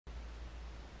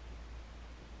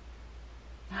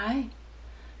Hi,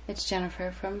 it's Jennifer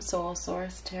from Soul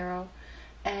Source Tarot,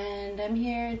 and I'm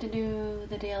here to do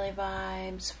the daily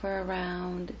vibes for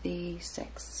around the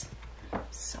 6th.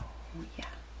 So, yeah,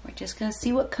 we're just going to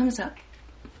see what comes up.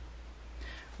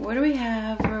 What do we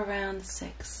have for around the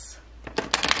 6th?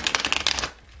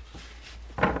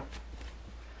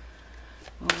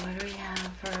 What do we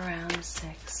have for around the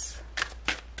 6th?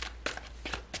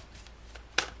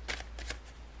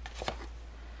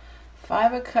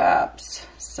 Five of Cups.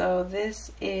 So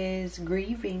this is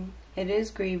grieving. It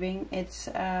is grieving. It's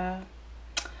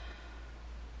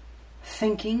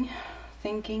thinking,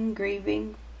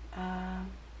 grieving,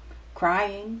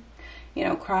 crying. You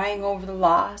know, crying over the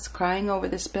loss, crying over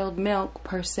the spilled milk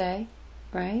per se,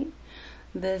 right?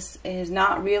 This is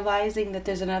not realizing that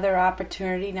there's another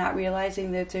opportunity, not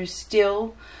realizing that there's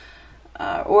still,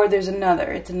 or there's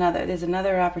another, there's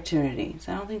another opportunity.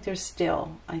 So I don't think there's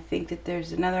still. I think that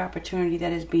there's another opportunity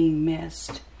that is being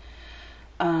missed.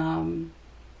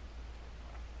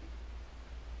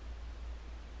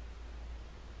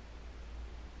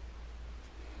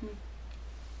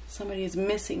 Somebody is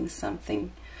missing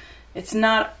something. It's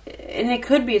not, and it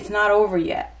could be it's not over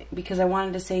yet, because I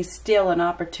wanted to say still an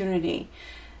opportunity.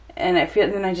 And I feel,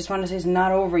 then I just want to say it's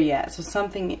not over yet. So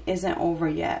something isn't over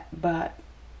yet, but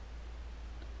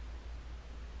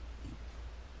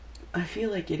I feel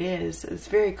like it is. It's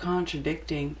very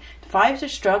contradicting. Fives are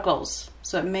struggles,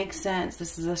 so it makes sense.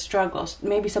 This is a struggle.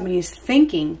 Maybe somebody is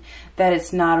thinking that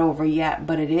it's not over yet,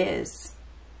 but it is.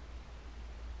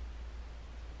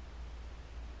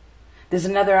 There's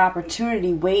another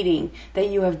opportunity waiting that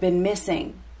you have been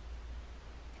missing.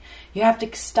 You have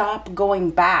to stop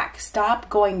going back. Stop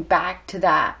going back to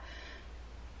that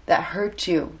hurt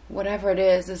you. Whatever it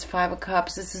is, this Five of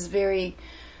Cups, this is very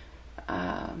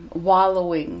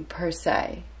wallowing per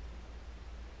se.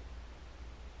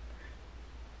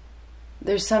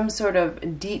 There's some sort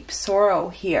of deep sorrow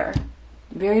here.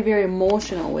 Very, very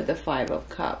emotional with the Five of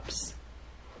Cups.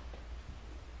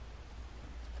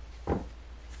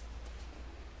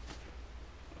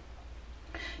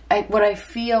 What I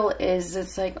feel is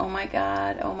it's like, oh my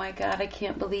God, I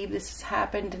can't believe this has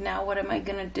happened. Now what am I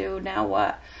going to do? Now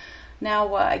what? Now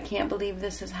what? I can't believe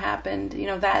this has happened. You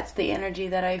know, that's the energy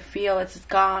that I feel. It's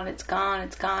gone, it's gone,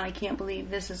 it's gone. I can't believe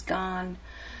this is gone,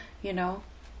 you know.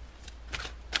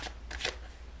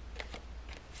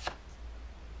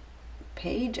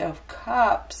 Page of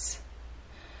Cups.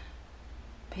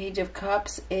 Page of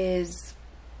Cups is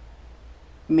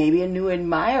maybe a new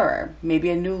admirer, maybe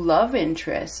a new love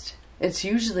interest. It's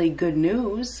usually good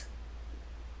news,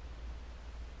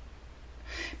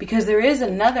 because there is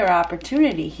another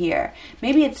opportunity here.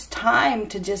 Maybe it's time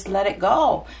to just let it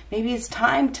go. Maybe it's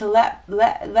time to let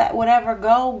whatever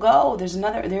go.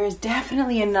 There is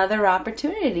definitely another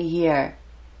opportunity here.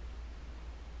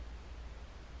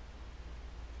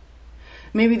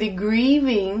 Maybe the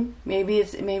grieving, maybe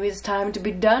it's time to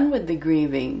be done with the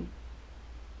grieving.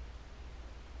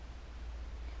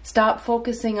 Stop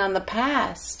focusing on the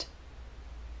past.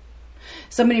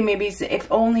 Somebody maybe say, if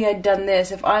only I'd done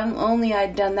this, if only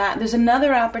I'd done that. There's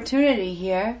another opportunity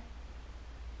here.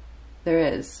 There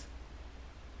is.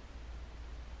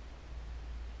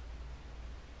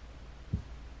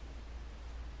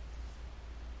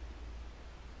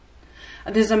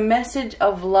 There's a message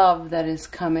of love that is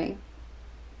coming.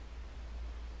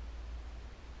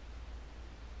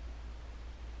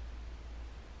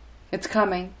 It's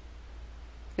coming.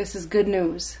 This is good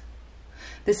news.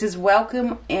 This is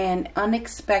welcome and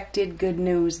unexpected good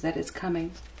news that is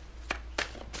coming.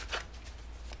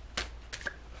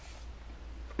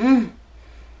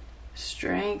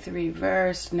 Strength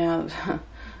reversed. Now,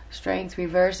 strength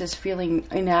reversed is feeling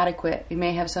inadequate. You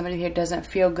may have somebody here who doesn't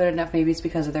feel good enough. Maybe it's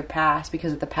because of their past,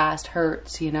 because of the past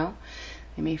hurts, you know.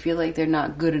 They may feel like they're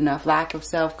not good enough. Lack of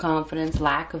self-confidence,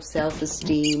 lack of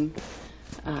self-esteem.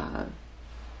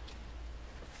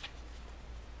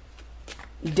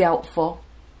 Doubtful.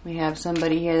 We have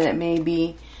somebody here that may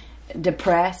be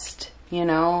depressed, you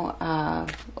know,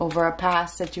 over a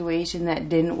past situation that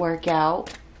didn't work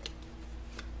out.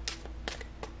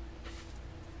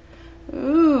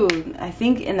 Ooh, I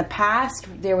think in the past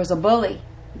there was a bully.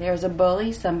 There was a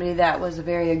bully, somebody that was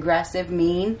very aggressive,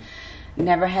 mean,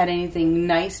 never had anything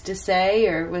nice to say,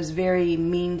 or was very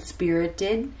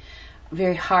mean-spirited,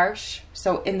 very harsh.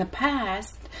 So in the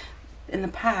past,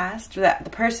 that the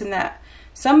person that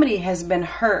somebody has been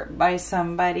hurt by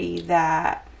somebody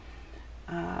that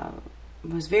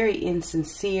was very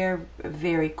insincere,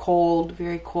 very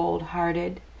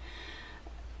cold-hearted.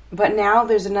 But now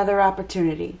there's another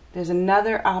opportunity. There's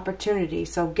another opportunity.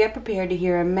 So get prepared to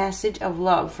hear a message of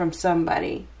love from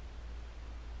somebody.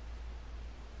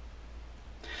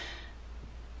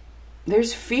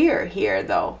 There's fear here,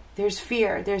 though. There's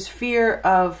fear. There's fear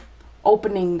of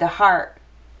opening the heart.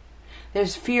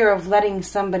 There's fear of letting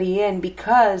somebody in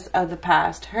because of the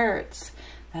past hurts.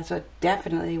 That's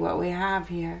definitely what we have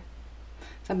here.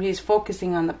 Somebody's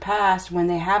focusing on the past when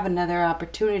they have another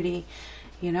opportunity,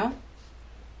 you know?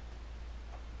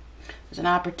 There's an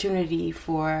opportunity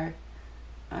for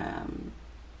a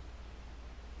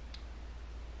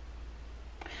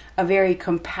very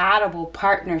compatible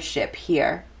partnership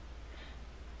here.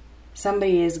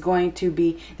 Somebody is going to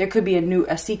be, there could be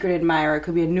a secret admirer, it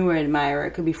could be a newer admirer,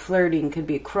 it could be flirting, it could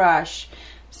be a crush,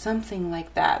 something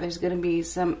like that. There's going to be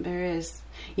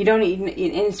you don't even, and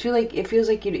it feels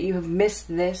like you have missed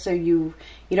this, or you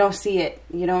don't see it.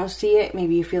 You don't see it.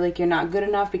 Maybe you feel like you're not good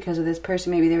enough because of this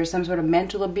person. Maybe there was some sort of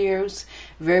mental abuse,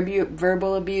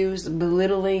 verbal abuse,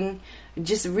 belittling,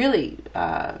 just really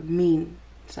mean.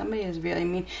 Somebody is really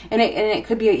mean, and it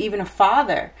could be even a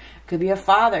father. It could be a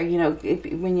father. You know,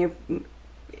 when you're,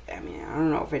 I mean, I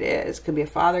don't know if it is. Could be a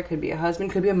father. Could be a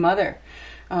husband. Could be a mother.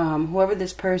 Whoever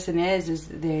this person is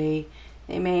they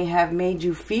may have made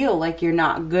you feel like you're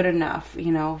not good enough.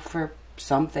 You know, for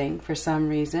something, for some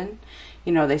reason.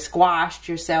 You know, they squashed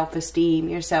your self-esteem,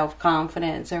 your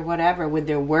self-confidence, or whatever with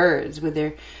their words, with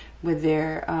their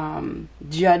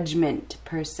judgment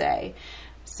per se.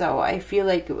 So I feel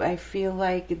like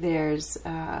there's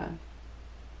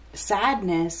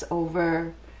sadness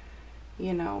over,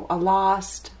 you know, a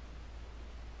lost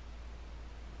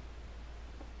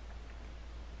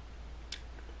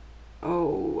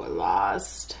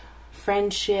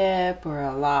friendship, or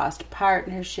a lost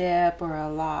partnership, or a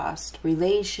lost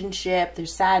relationship.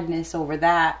 There's sadness over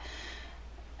that.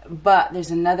 But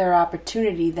there's another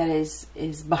opportunity that is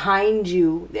behind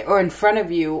you, or in front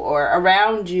of you, or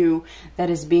around you,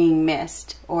 that is being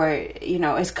missed, or, you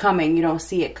know, is coming. You don't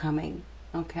see it coming.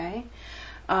 Okay?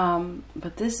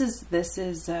 But this is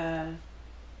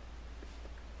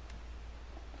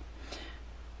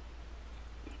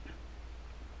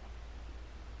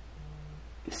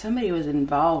somebody was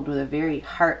involved with a very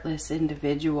heartless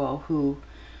individual who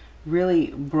really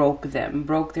broke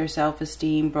their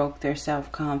self-esteem, broke their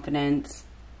self-confidence,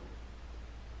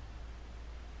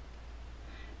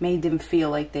 made them feel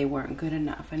like they weren't good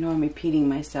enough. I know I'm repeating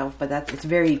myself, but it's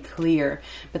very clear.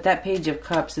 But that Page of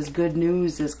Cups is good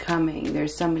news is coming.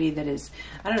 There's somebody that is,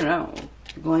 I don't know,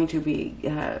 going to be,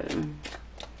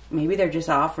 maybe they're just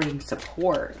offering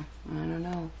support. I don't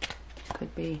know.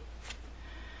 Could be.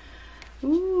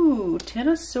 Ooh, Ten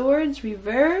of Swords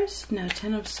reversed. Now,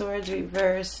 Ten of Swords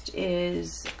reversed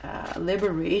is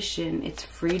liberation. It's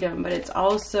freedom, but it's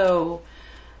also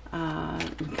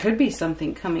could be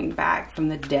something coming back from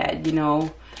the dead. You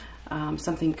know,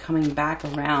 something coming back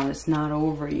around. It's not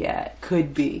over yet.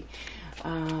 Could be.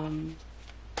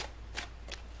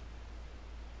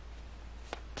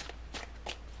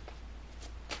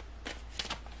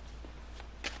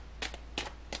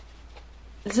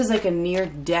 This is like a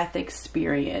near-death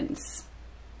experience,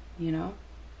 you know?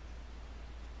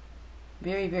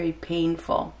 Very, very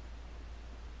painful.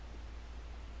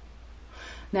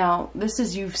 Now, this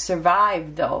is, you've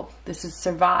survived, though. This is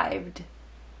survived.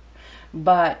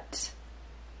 But,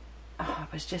 oh,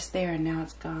 it was just there and now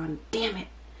it's gone. Damn it.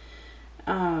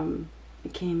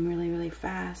 It came really, really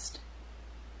fast.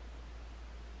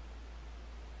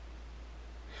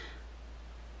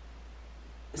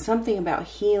 Something about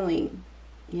healing.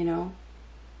 You know,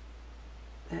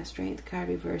 that Strength card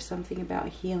reverse, something about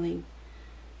healing.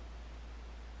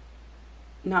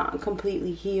 Not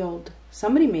completely healed.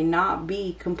 Somebody may not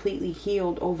be completely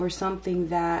healed over something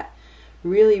that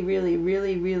really, really,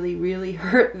 really, really, really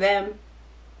hurt them.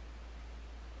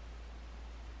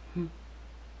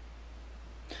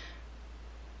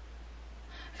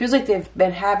 Feels like they've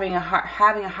been having a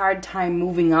hard time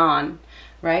moving on,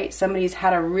 right? Somebody's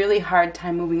had a really hard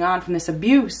time moving on from this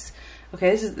abuse. Okay,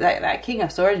 this is that King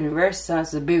of Swords in reverse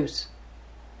is abuse.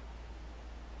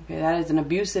 Okay, that is an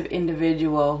abusive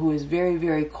individual who is very,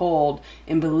 very cold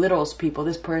and belittles people.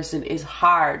 This person is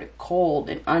hard, cold,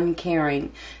 and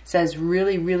uncaring. Says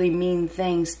really, really mean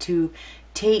things to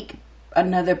take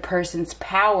another person's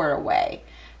power away.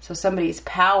 So somebody's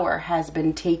power has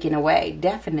been taken away,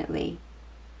 definitely.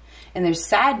 And there's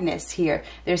sadness here.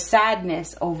 There's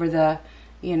sadness over the,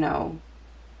 you know,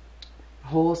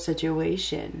 whole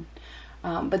situation.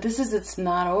 But it's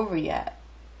not over yet.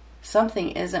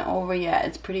 Something isn't over yet.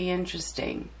 It's pretty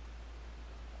interesting.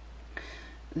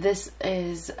 This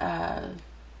is, I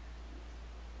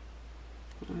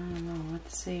don't know,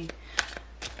 let's see.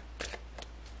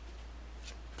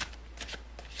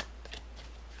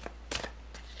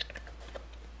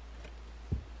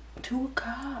 Two of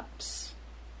Cups.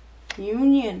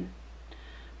 Union.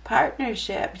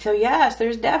 Partnership. So yes,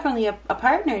 there's definitely a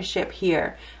partnership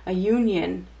here. A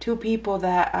union. Two people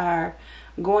that are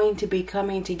going to be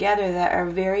coming together that are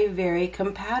very, very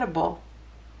compatible.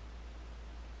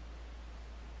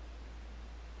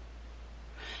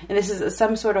 And this is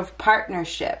some sort of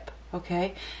partnership.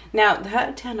 Okay. Now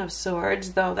that Ten of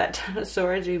Swords, though, that Ten of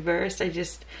Swords reversed,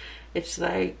 it's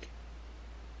like,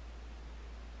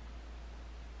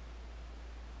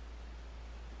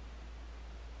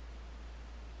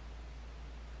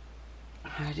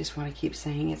 I just want to keep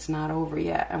saying it's not over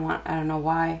yet. I don't know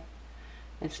why.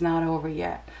 It's not over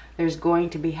yet. There's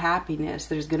going to be happiness.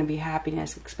 There's going to be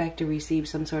happiness. Expect to receive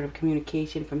some sort of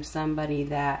communication from somebody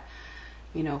that,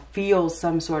 you know, feels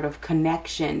some sort of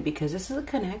connection, because this is a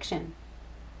connection.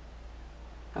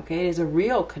 Okay, it is a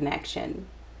real connection.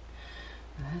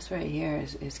 This right here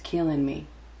is killing me.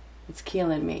 It's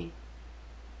killing me.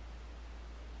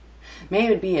 Maybe it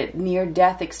would be a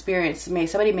near-death experience.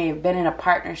 Somebody may have been in a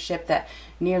partnership that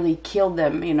nearly killed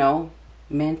them, you know,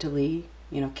 mentally,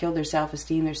 you know, killed their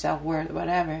self-esteem, their self-worth,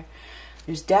 whatever.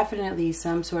 There's definitely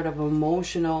some sort of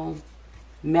emotional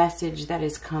message that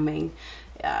is coming.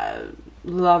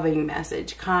 Loving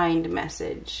message, kind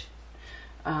message.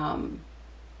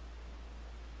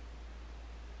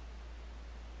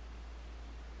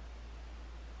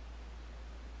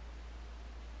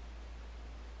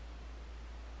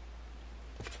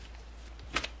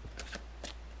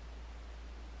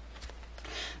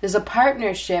 There's a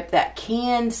partnership that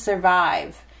can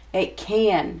survive. It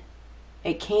can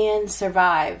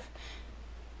survive.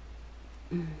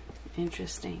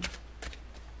 Interesting.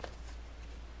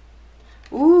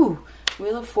 Ooh,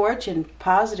 Wheel of Fortune,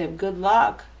 positive, good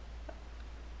luck,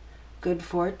 good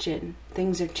fortune.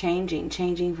 Things are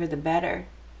changing for the better.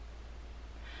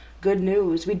 Good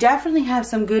news. We definitely have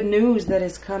some good news that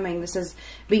is coming. This is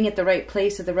being at the right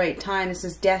place at the right time. This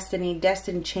is destiny,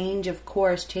 destined change of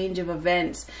course, change of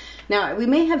events. Now, we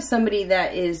may have somebody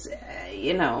that is,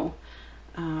 you know,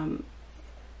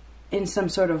 in some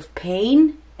sort of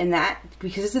pain, and that,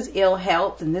 because this is ill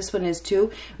health, and this one is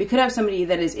too. We could have somebody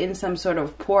that is in some sort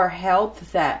of poor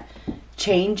health that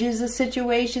changes a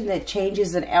situation, that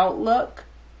changes an outlook,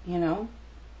 you know.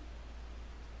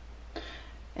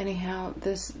 Anyhow,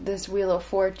 this Wheel of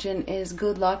Fortune is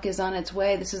good luck is on its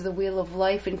way. This is the Wheel of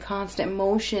Life in constant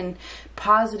motion.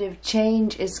 Positive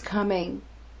change is coming.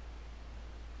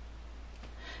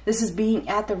 This is being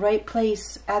at the right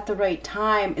place at the right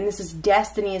time. And this is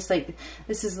destiny.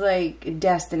 This is like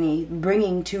destiny,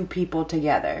 bringing two people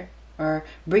together, or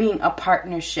bringing a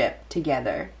partnership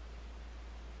together.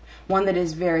 One that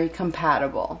is very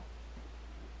compatible.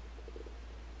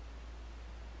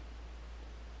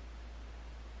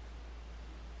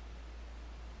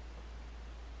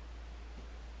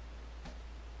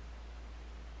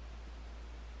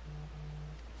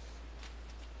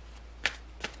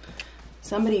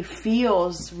 Somebody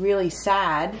feels really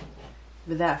sad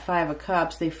with that Five of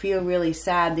Cups. They feel really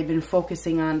sad. They've been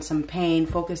focusing on some pain,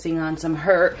 focusing on some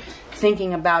hurt,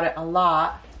 thinking about it a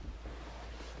lot.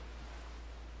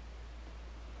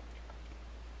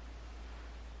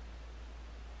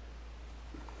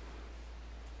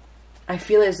 I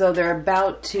feel as though they're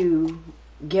about to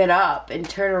get up and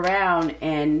turn around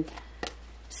and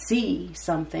see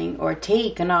something or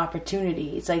take an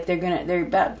opportunity. It's like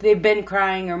they've been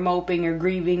crying or moping or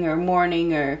grieving or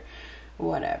mourning or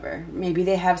whatever. Maybe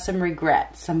they have some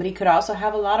regrets. Somebody could also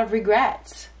have a lot of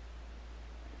regrets.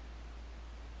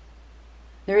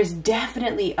 There is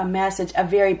definitely a message, a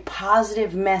very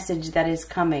positive message that is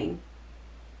coming.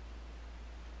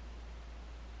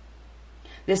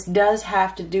 This does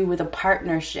have to do with a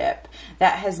partnership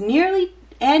that has nearly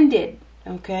ended,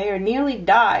 okay, or nearly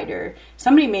died, or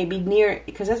somebody may be near,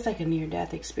 because that's like a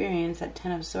near-death experience, that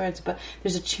Ten of Swords, but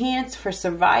there's a chance for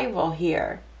survival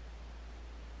here.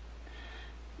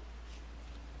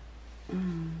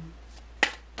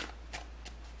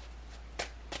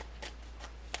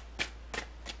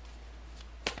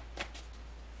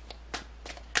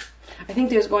 I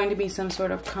think there's going to be some sort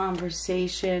of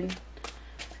conversation.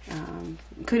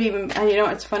 Could even, and you know,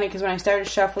 it's funny because when I started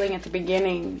shuffling at the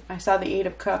beginning, I saw the Eight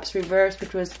of Cups reversed,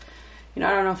 which was, you know,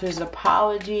 I don't know if there's an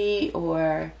apology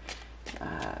or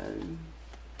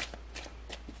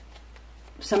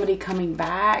somebody coming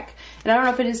back. And I don't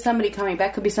know if it is somebody coming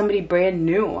back. Could be somebody brand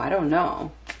new. I don't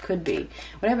know. Could be.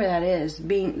 Whatever that is,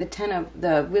 being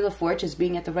the Wheel of Fortune,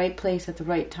 being at the right place at the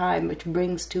right time, which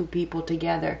brings two people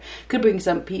together. Could bring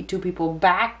two people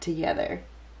back together.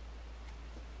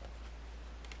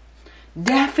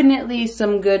 Definitely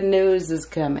some good news is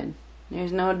coming.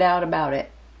 There's no doubt about it.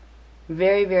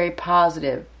 Very, very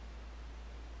positive.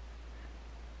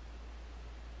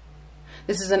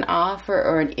 This is an offer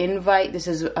or an invite. This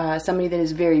is somebody that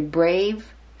is very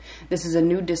brave. This is a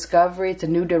new discovery. It's a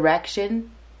new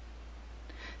direction.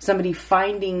 Somebody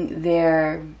finding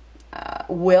their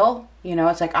will. You know,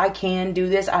 it's like, I can do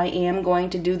this. I am going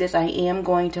to do this. I am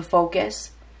going to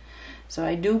focus. So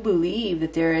I do believe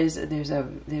that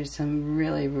there's some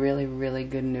really, really, really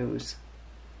good news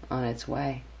on its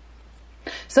way.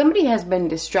 Somebody has been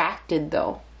distracted,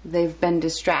 though. They've been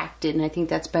distracted, and I think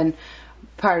that's been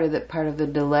part of the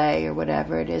delay or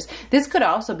whatever it is. This could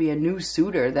also be a new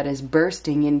suitor that is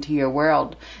bursting into your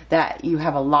world that you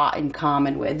have a lot in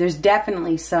common with. There's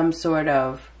definitely some sort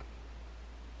of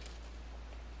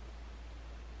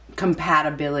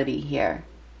compatibility here.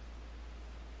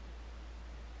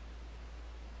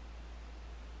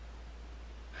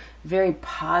 Very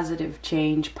positive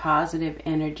change, positive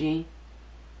energy.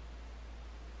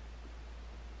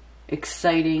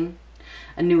 Exciting,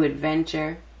 a new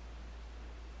adventure.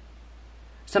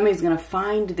 Somebody's going to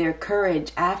find their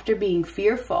courage after being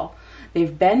fearful.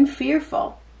 They've been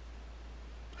fearful.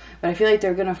 But I feel like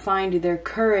they're going to find their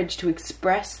courage to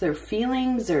express their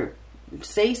feelings or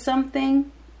say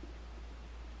something.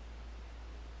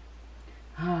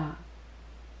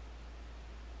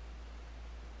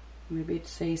 Maybe it's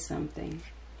say something.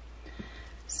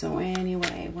 So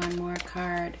anyway, one more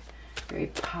card. Very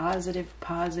positive,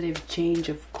 positive change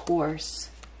of course.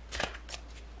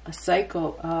 A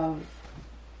cycle of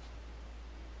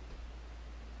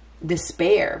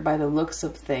despair, by the looks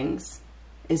of things,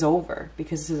 is over.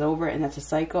 Because this is over, and that's a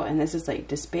cycle. And this is like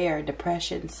despair,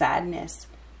 depression, sadness.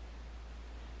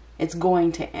 It's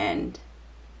going to end.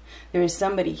 There is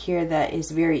somebody here that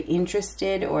is very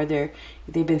interested, or they've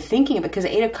been thinking about it, because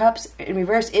the Eight of Cups in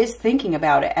reverse is thinking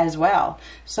about it as well.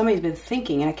 Somebody's been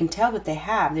thinking, and I can tell that they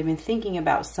have. They've been thinking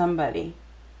about somebody.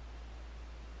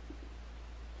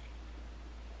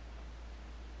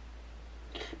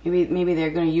 Maybe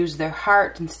they're going to use their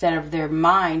heart instead of their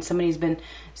mind. Somebody's been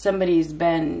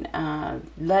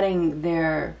letting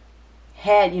their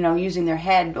head, you know, using their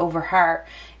head over heart.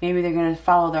 Maybe they're going to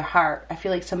follow their heart. I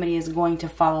feel like somebody is going to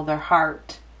follow their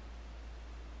heart.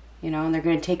 You know, and they're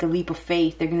going to take a leap of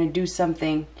faith. They're going to do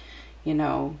something, you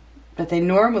know, that they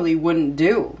normally wouldn't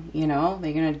do. You know,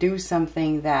 they're going to do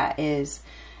something that is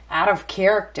out of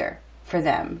character for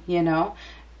them, you know.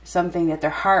 Something that their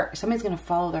heart, somebody's going to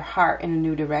follow their heart in a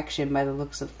new direction by the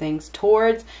looks of things,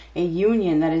 towards a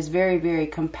union that is very, very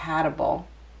compatible.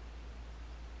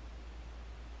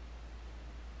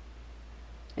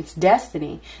 It's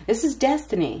destiny. This is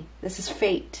destiny. This is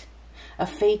fate. A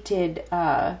fated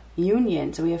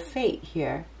union. So we have fate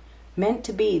here. Meant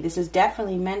to be. This is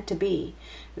definitely meant to be.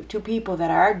 Two people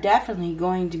that are definitely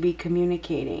going to be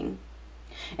communicating.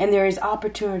 And there is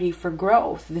opportunity for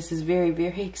growth. This is very,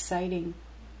 very exciting.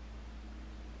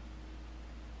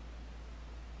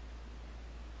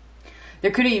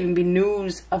 There could even be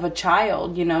news of a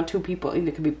child, you know, two people.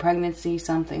 Either could be pregnancy,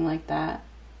 something like that.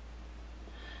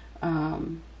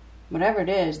 Whatever it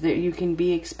is, that you can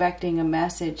be expecting a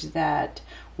message that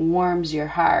warms your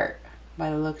heart by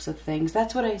the looks of things.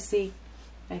 That's what I see.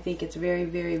 I think it's very,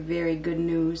 very, very good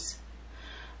news.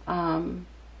 Good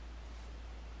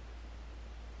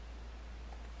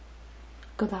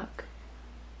luck.